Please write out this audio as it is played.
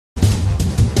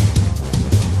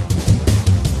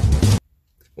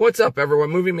What's up,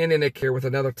 everyone? Movie Maniac here with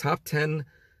another top 10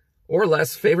 or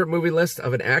less favorite movie list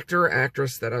of an actor or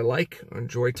actress that I like or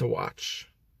enjoy to watch.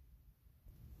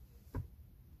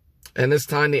 And this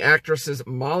time the actress is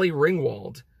Molly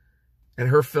Ringwald, and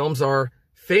her films are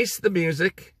Face the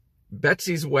Music,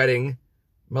 Betsy's Wedding,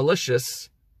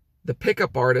 Malicious, The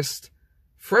Pickup Artist,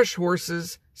 Fresh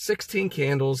Horses, 16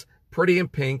 Candles, Pretty in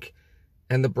Pink,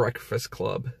 and The Breakfast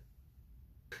Club.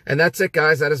 And that's it,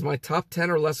 guys. That is my top 10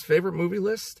 or less favorite movie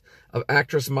list of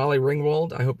actress Molly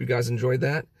Ringwald. I hope you guys enjoyed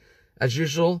that. As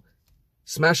usual,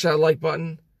 smash that like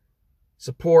button,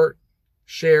 support,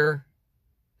 share,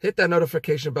 hit that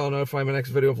notification bell to notify my next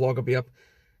video vlog will be up.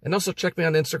 And also check me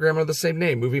on Instagram under the same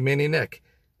name, Movie Maniac.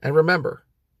 And remember,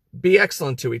 be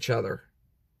excellent to each other.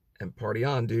 And party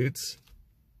on, dudes.